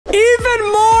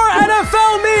Even more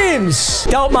NFL memes.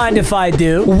 Don't mind if I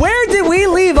do. Where did we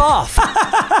leave off?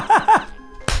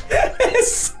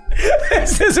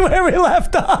 This is where we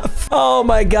left off. Oh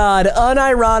my God.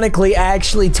 Unironically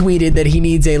actually tweeted that he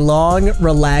needs a long,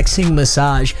 relaxing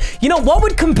massage. You know, what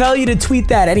would compel you to tweet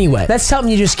that anyway? That's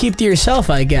something you just keep to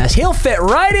yourself, I guess. He'll fit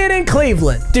right in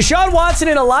Cleveland. Deshaun Watson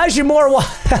and Elijah Moore.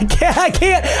 I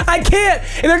can't.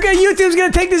 And YouTube's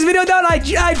gonna take this video down.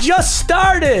 I just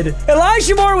started.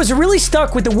 Elijah Moore was really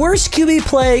stuck with the worst QB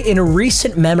play in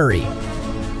recent memory.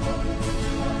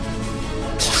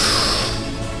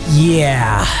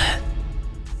 Yeah.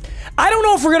 I don't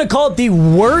know if we're going to call it the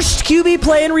worst QB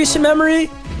play in recent memory,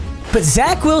 but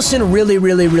Zach Wilson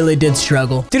really did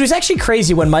struggle. Dude, it was actually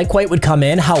crazy when Mike White would come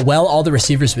in, how well all the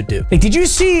receivers would do. Like, did you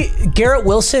see Garrett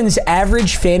Wilson's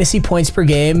average fantasy points per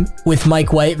game with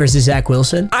Mike White versus Zach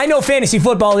Wilson? I know fantasy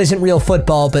football isn't real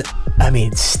football, but I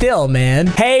mean, still, man.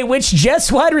 Hey, which Jets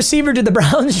wide receiver did the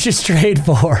Browns just trade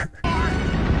for?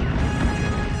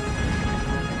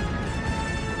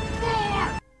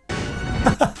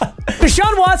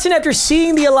 Deshaun Watson, after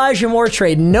seeing the Elijah Moore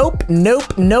trade, nope.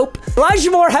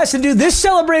 Elijah Moore has to do this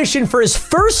celebration for his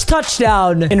first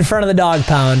touchdown in front of the dog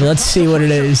pound. Let's see what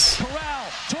it is.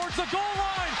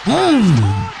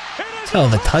 Hell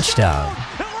of a touchdown.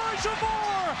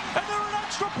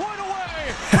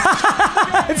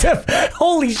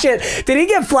 Holy shit. Did he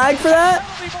get flagged for that?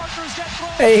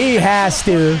 Hey, he has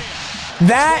to.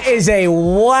 That is a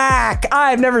whack.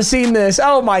 I've never seen this.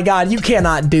 Oh my God, you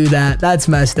cannot do that. That's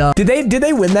messed up. Did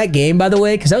they win that game, by the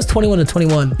way? Because that was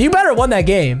 21-21. You better have won that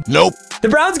game. Nope. The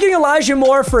Browns getting Elijah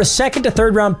Moore for a 2nd to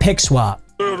 3rd round pick swap.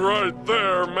 Right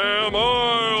there, ma'am.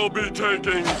 I'll be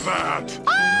taking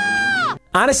that.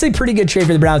 Honestly, pretty good trade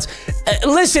for the Browns.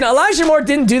 Listen, Elijah Moore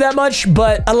didn't do that much,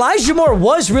 but Elijah Moore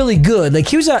was really good. Like,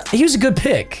 he was a good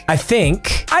pick, I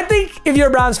think. I think if you're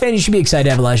a Browns fan, you should be excited to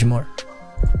have Elijah Moore.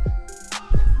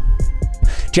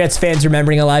 Jets fans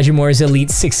remembering Elijah Moore's elite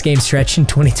 6-game stretch in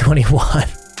 2021.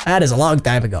 That is a long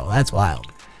time ago. That's wild.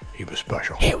 He was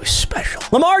special. He was special.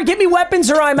 Lamar, get me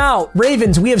weapons or I'm out.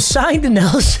 Ravens, we have signed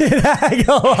Nelson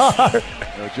Aguilar.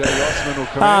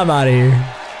 I'm out of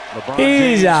here.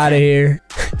 He's out of here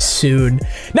soon.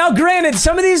 Now, granted,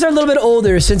 some of these are a little bit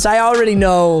older since I already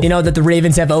know, that the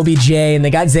Ravens have OBJ and they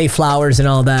got Zay Flowers and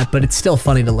all that, but it's still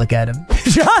funny to look at him.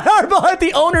 John Harbaugh at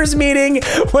the owners meeting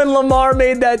when Lamar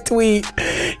made that tweet.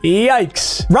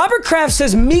 Yikes. Robert Kraft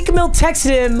says Meek Mill texted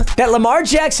him that Lamar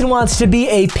Jackson wants to be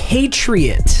a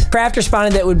Patriot. Kraft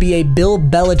responded that it would be a Bill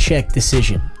Belichick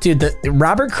decision. Dude, the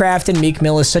Robert Kraft and Meek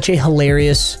Mill is such a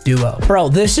hilarious duo. Bro,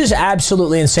 this is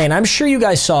absolutely insane. I'm sure you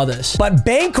guys saw this. But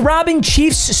bank robbing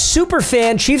Chiefs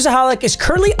superfan, Chiefsaholic, is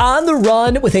currently on the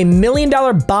run with a $1 million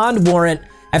bond warrant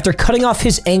after cutting off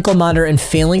his ankle monitor and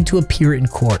failing to appear in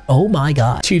court. Oh my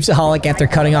God. Chiefsaholic after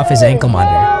cutting off his ankle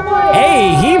monitor.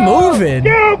 Hey, he moving.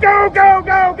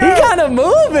 Go. He kind of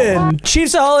moving.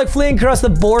 Chiefsaholic fleeing across the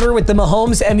border with the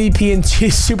Mahomes MVP and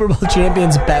Chiefs Super Bowl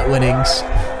champions bet winnings.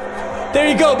 There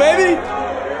you go, baby.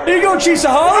 There you go,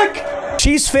 Chiefsaholic.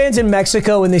 Chiefs fans in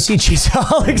Mexico, when they see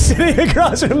Chiefsaholic sitting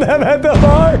across from them at the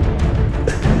bar,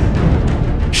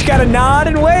 just gotta nod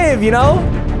and wave,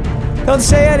 Don't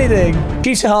say anything.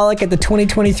 Chiefsaholic at the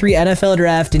 2023 NFL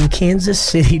Draft in Kansas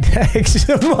City next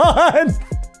month.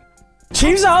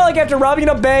 Chiefsaholic after robbing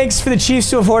up banks for the Chiefs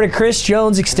to afford a Chris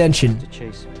Jones extension.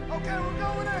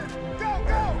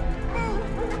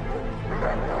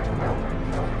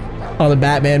 All the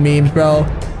Batman memes, bro.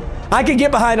 I can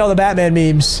get behind all the Batman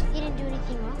memes. You didn't do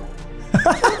anything wrong.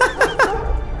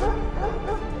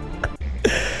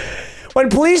 When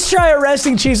police try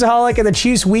arresting Chiefsaholic at the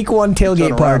Chiefs Week 1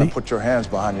 tailgate party. Put your hands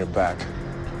behind your back.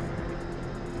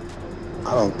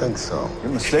 I don't think so.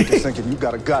 Your mistake is thinking you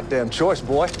got a goddamn choice,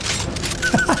 boy.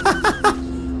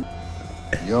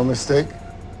 Your mistake?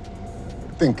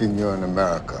 Thinking you're in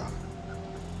America.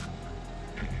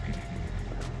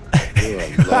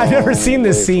 I've never seen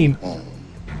this scene.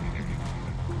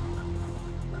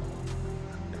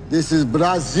 This is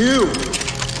Brazil.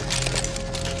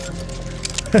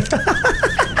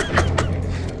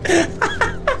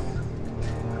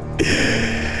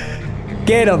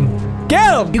 Get him.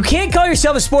 Get him. You can't call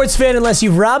yourself a sports fan unless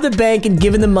you've robbed a bank and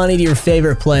given the money to your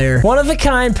favorite player. One of a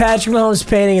kind Patrick Mahomes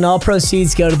painting, and all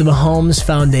proceeds go to the Mahomes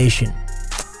Foundation.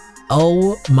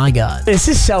 Oh my God. This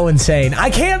is so insane. I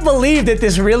can't believe that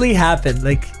this really happened.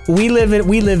 Like, we live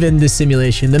in this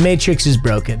simulation. The Matrix is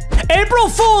broken. April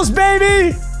Fools,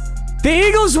 baby! The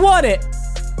Eagles won it.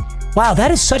 Wow,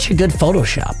 that is such a good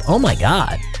Photoshop. Oh my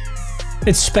God.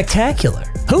 It's spectacular.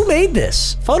 Who made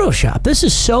this? Photoshop. This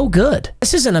is so good.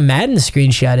 This isn't a Madden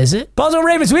screenshot, is it? Baltimore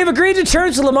Ravens, we have agreed to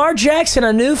terms with Lamar Jackson,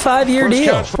 a new 5-year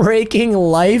deal. Breaking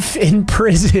life in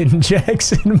prison,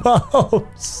 Jackson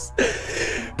Mahomes.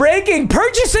 Breaking,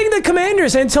 purchasing the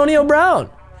Commanders, Antonio Brown.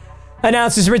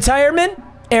 Announces retirement,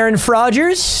 Aaron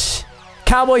Rodgers.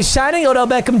 Cowboys signing Odell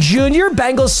Beckham Jr.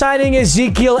 Bengals signing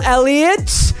Ezekiel Elliott.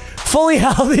 Fully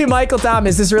healthy Michael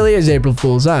Thomas. This really is April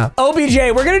Fool's, huh? OBJ,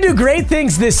 we're going to do great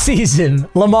things this season.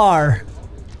 Lamar.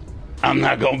 I'm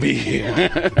not going to be here.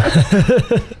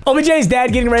 OBJ's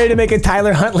dad getting ready to make a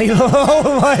Tyler Huntley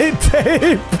white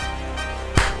tape.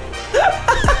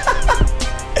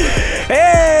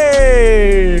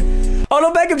 Hey!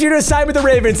 Odell Beckham Jr. signed with the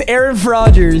Ravens. Aaron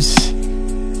Rodgers.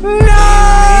 No!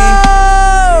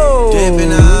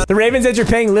 The Ravens that you're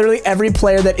paying literally every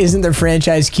player that isn't their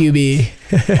franchise QB.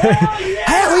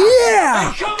 Hell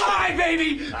yeah! Hey, come on,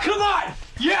 baby! Come on!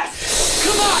 Yes!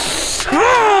 Come on!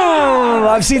 Oh,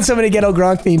 I've seen so many Ghetto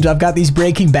Gronk memes. I've got these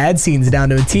Breaking Bad scenes down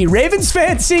to a T. Ravens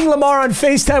fans seeing Lamar on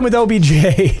FaceTime with OBJ.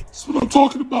 That's what I'm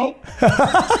talking about.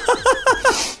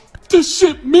 This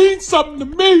shit means something to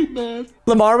me, man.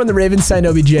 Lamar when the Ravens signed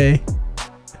OBJ.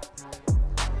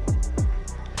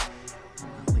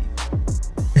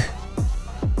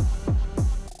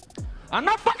 I'm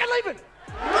not fucking leaving!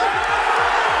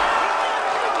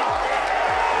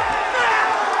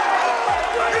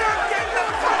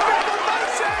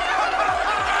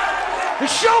 The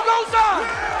show goes on!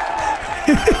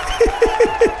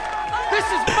 This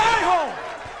is my home!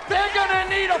 They're gonna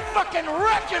need a fucking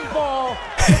wrecking ball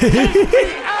to take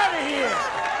me out of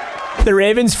here! The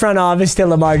Ravens front office to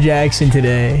Lamar Jackson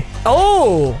today.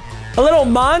 Oh! A little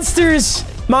Monsters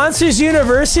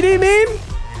University meme?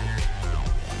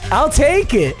 I'll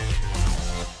take it.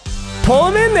 Pull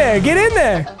him in there. Get in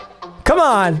there. Come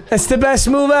on. That's the best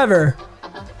move ever.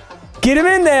 Get him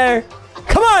in there.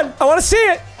 Come on. I want to see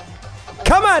it.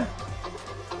 Come on.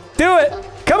 Do it.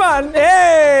 Come on.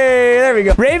 Hey, there we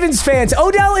go. Ravens fans,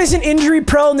 Odell isn't injury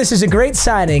prone. This is a great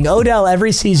signing. Odell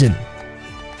every season.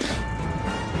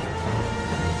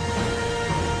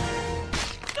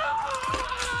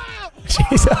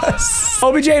 Jesus.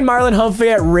 OBJ and Marlon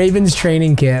Humphrey at Ravens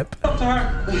training camp. Up to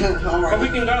her. All right. But we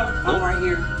can go. I'm right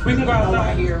here. We can go outside. I'm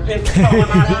right here. And so am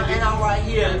I. And I'm right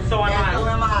here. And so am I. So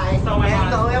am I. So am I. And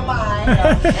so am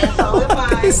I. And so am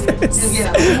I. What is this?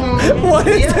 Yeah. Mm-hmm. What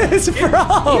is Yeah. this from?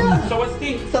 Yeah. So what's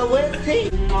tea? So what's tea?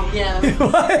 Yeah.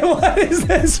 What is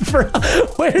this from?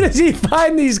 Where does he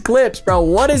find these clips, bro?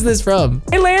 What is this from?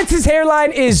 Hey, Lance's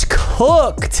hairline is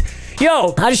cooked.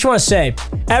 Yo, I just want to say,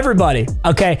 everybody,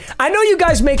 okay? I know you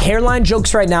guys make hairline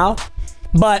jokes right now,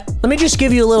 but let me just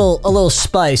give you a little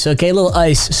spice, okay? A little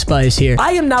ice spice here.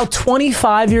 I am now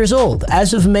 25 years old.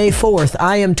 As of May 4th,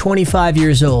 I am 25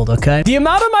 years old, okay? The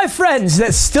amount of my friends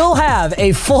that still have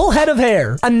a full head of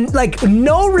hair and like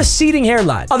no receding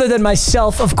hairline, other than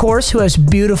myself, of course, who has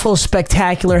beautiful,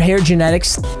 spectacular hair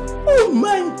genetics. Oh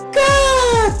my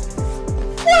God!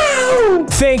 Wow!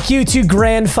 Thank you to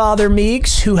grandfather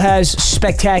Meags, who has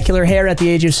spectacular hair at the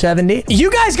age of 70. You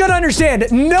guys gotta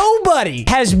understand, nobody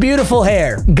has beautiful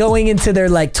hair going into their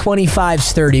like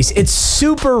 25s, 30s. It's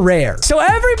super rare. So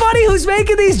everybody who's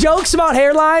making these jokes about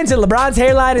hairlines and LeBron's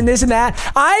hairline and this and that,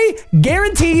 I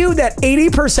guarantee you that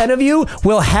 80% of you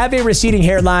will have a receding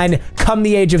hairline come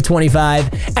the age of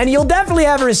 25, and you'll definitely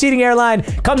have a receding hairline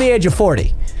come the age of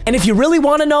 40. And if you really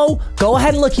want to know, go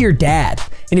ahead and look at your dad.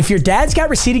 And if your dad's got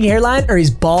receding hairline or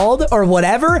he's bald or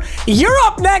whatever, you're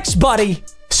up next, buddy.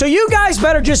 So you guys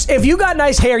better just, if you got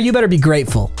nice hair, you better be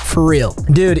grateful. For real.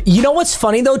 Dude, you know what's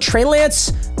funny though? Trey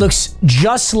Lance looks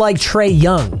just like Trey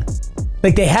Young.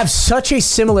 Like they have such a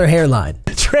similar hairline.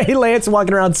 Trey Lance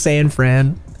walking around San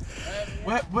Fran.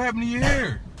 What happened to your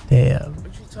hair? Damn.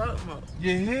 What you talking about?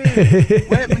 Your head.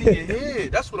 What happened to your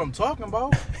head? That's what I'm talking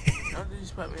about. Don't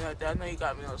disrespect me like that. I know you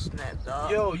got me on snap,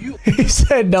 dog. Yo, you. He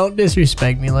said, don't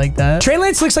disrespect me like that. Trey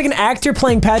Lance looks like an actor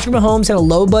playing Patrick Mahomes in a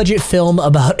low-budget film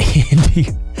about Andy.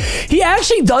 He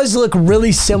actually does look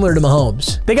really similar to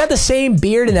Mahomes. They got the same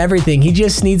beard and everything. He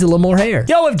just needs a little more hair.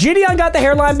 Yo, if Gideon got the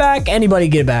hairline back, anybody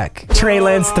get it back. Trey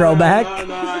Lance throwback.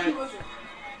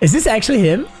 Is this actually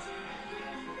him?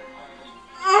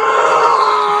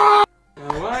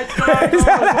 Is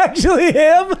that actually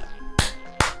him?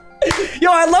 Yo,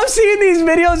 I love seeing these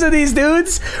videos of these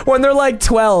dudes when they're like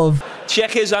 12. Check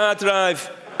his hard drive.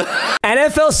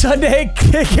 NFL Sunday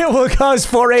ticket will cost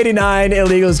 $4.89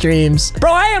 illegal streams.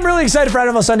 Bro, I am really excited for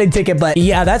NFL Sunday ticket, but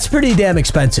yeah, that's pretty damn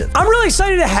expensive. I'm really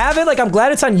excited to have it. Like, I'm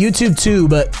glad it's on YouTube too,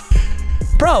 but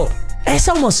bro,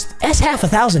 That's half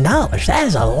 $1,000. That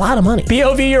is a lot of money.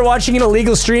 POV, you're watching an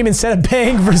illegal stream instead of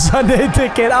paying for Sunday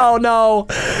ticket. Oh no.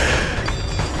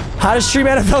 How to stream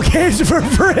NFL games for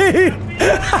free?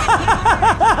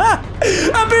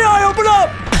 FBI, open up!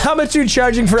 How much are you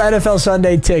charging for NFL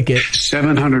Sunday ticket?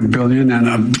 $700 billion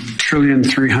and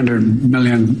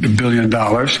 $1,300 billion.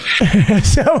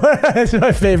 So that's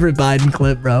my favorite Biden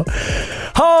clip, bro.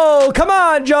 Oh, come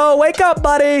on, Joe. Wake up,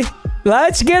 buddy.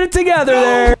 Let's get it together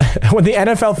there. When the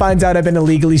NFL finds out I've been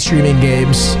illegally streaming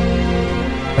games.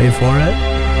 Wait for it.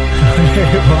 Wait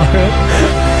for it.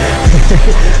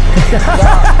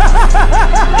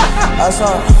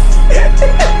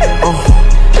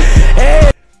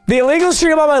 Hey, the illegal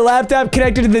stream on my laptop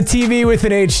connected to the TV with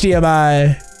an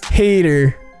HDMI.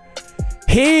 Heater.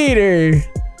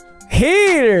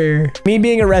 Me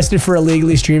being arrested for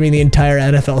illegally streaming the entire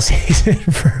NFL season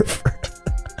for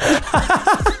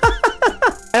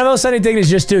NFL Sunday ticket is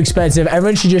just too expensive.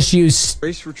 Everyone should just use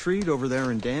race retreat over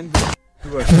there in Danville.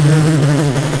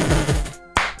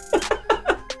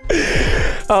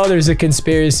 Oh, there's a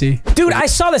conspiracy. Dude, I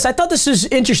saw this. I thought this was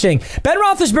interesting. Ben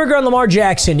Roethlisberger and Lamar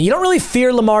Jackson. You don't really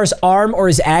fear Lamar's arm or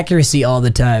his accuracy all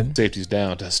the time. Safety's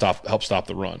down to help stop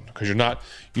the run because you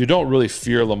don't really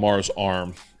fear Lamar's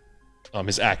arm,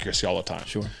 his accuracy all the time.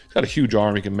 Sure. He's got a huge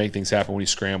arm. He can make things happen when he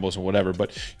scrambles and whatever,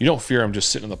 but you don't fear him just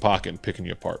sitting in the pocket and picking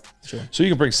you apart. Sure. So you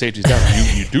can bring safeties down.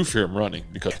 You do fear him running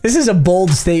because this is a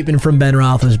bold statement from Ben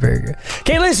Roethlisberger.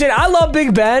 Okay, listen, I love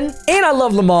Big Ben and I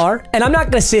love Lamar, and I'm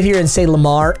not going to sit here and say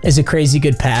Lamar is a crazy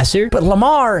good passer, but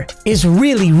Lamar is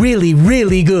really, really,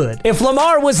 really good. If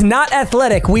Lamar was not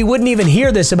athletic, we wouldn't even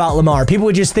hear this about Lamar. People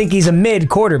would just think he's a mid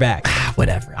quarterback.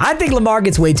 Whatever. I think Lamar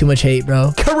gets way too much hate,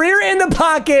 bro. Career in the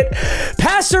pocket,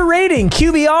 passer rating,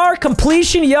 QBR,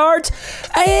 completion yards.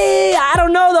 Hey, I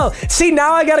don't know though. See,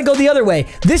 now I gotta go the other way.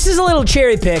 This is a little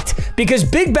cherry picked because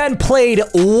Big Ben played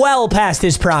well past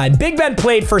his prime. Big Ben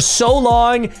played for so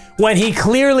long when he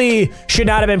clearly should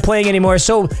not have been playing anymore.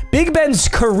 So Big Ben's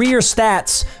career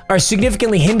stats are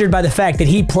significantly hindered by the fact that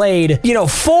he played,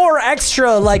 4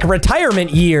 extra like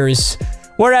retirement years.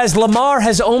 Whereas Lamar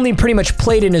has only pretty much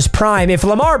played in his prime. If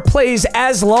Lamar plays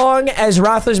as long as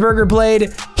Roethlisberger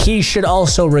played, he should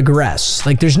also regress.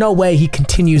 Like, there's no way he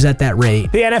continues at that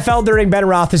rate. The NFL during Ben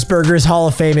Roethlisberger's Hall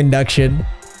of Fame induction.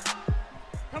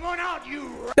 Come on out, you.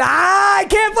 I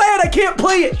can't play it. I can't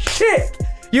play it. Shit.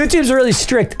 YouTube's really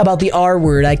strict about the R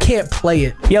word. I can't play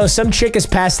it. Yo, some chick is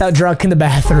passed out drunk in the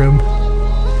bathroom.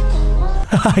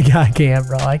 I can't,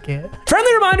 bro. I can't.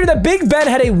 Friendly reminder that Big Ben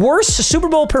had a worse Super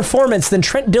Bowl performance than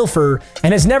Trent Dilfer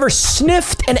and has never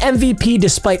sniffed an MVP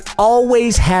despite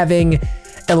always having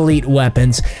elite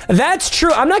weapons. That's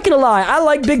true. I'm not gonna lie. I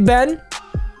like Big Ben.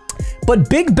 But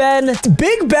Big Ben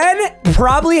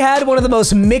probably had one of the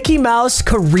most Mickey Mouse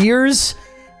careers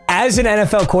as an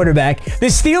NFL quarterback. The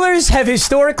Steelers have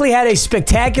historically had a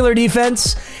spectacular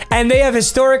defense, and they have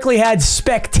historically had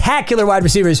spectacular wide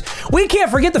receivers. We can't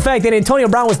forget the fact that Antonio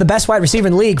Brown was the best wide receiver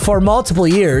in the league for multiple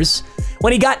years.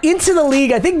 When he got into the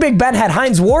league, I think Big Ben had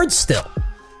Hines Ward still.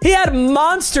 He had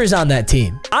monsters on that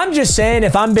team. I'm just saying,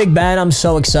 if I'm Big Ben, I'm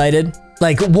so excited.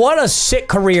 Like, what a sick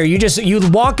career. You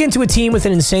walk into a team with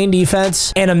an insane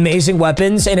defense and amazing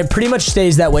weapons, and it pretty much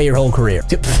stays that way your whole career.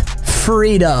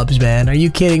 Free dubs, man. Are you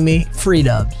kidding me? Free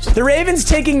dubs. The Ravens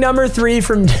taking number 3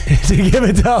 from to give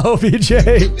it to OBJ.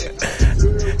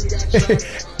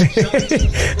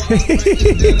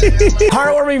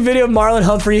 Heartwarming video of Marlon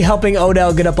Humphrey helping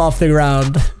Odell get up off the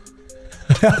ground.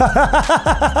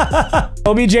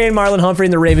 OBJ and Marlon Humphrey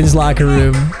in the Ravens locker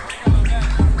room.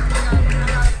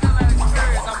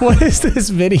 What is this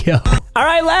video? All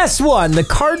right, last one. The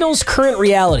Cardinals' current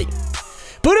reality.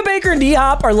 Budda Baker and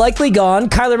D-Hop are likely gone.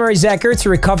 Kyler Murray, Zach Ertz are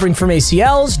recovering from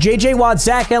ACLs. J.J. Watt,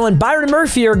 Zach Allen, Byron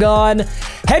Murphy are gone.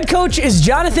 Head coach is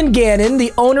Jonathan Gannon.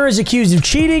 The owner is accused of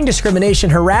cheating, discrimination,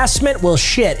 harassment. Well,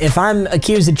 shit. If I'm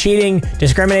accused of cheating,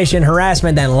 discrimination,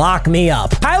 harassment, then lock me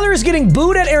up. Kyler is getting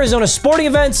booed at Arizona sporting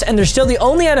events, and they're still the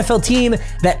only NFL team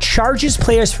that charges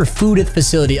players for food at the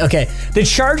facility. Okay, the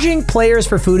charging players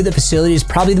for food at the facility is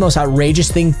probably the most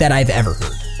outrageous thing that I've ever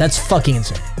heard. That's fucking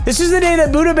insane. This is the day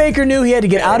that Budda Baker knew he had to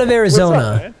get out of Arizona. What's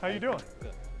up, man? How you doing?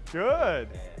 Good.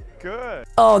 Good.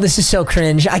 Oh, this is so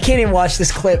cringe. I can't even watch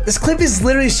this clip. This clip is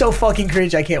literally so fucking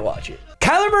cringe, I can't watch it.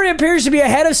 Kyler Murray appears to be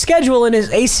ahead of schedule in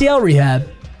his ACL rehab.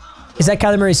 Is that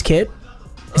Kyler Murray's kid?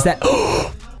 Is that...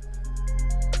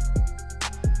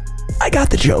 I got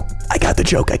the joke. I got the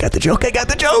joke. I got the joke. I got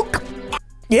the joke.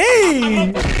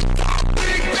 Yay!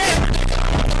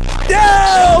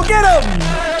 Yo, get him!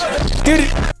 Dude,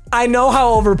 I know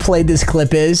how overplayed this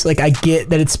clip is. Like, I get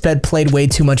that it's been played way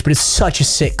too much, but it's such a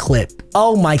sick clip.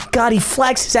 Oh my God, he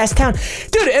flags his ass down.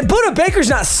 Dude, and Buddha Baker's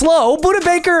not slow. Buddha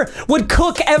Baker would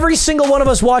cook every single one of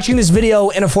us watching this video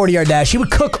in a 40-yard dash. He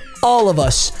would cook all of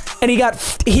us. And he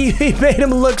made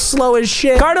him look slow as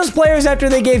shit. Cardinals players, after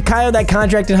they gave Kyle that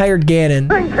contract and hired Gannon.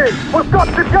 What's got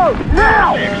to go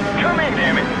now? Come in,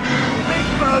 damn it.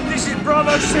 Big Bird, this is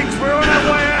Bravo 6. We're on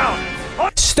our way out.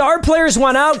 Star players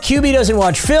want out. QB doesn't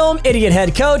watch film. Idiot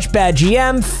head coach. Bad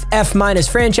GM. F-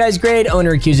 franchise grade.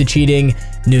 Owner accused of cheating.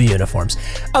 New uniforms.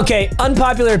 Okay,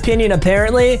 unpopular opinion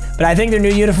apparently, but I think their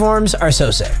new uniforms are so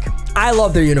sick. I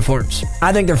love their uniforms.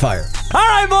 I think they're fire. All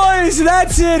right, boys,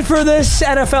 that's it for this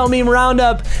NFL meme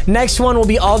roundup. Next one will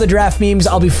be all the draft memes.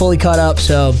 I'll be fully caught up,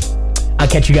 so I'll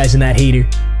catch you guys in that heater.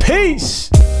 Peace.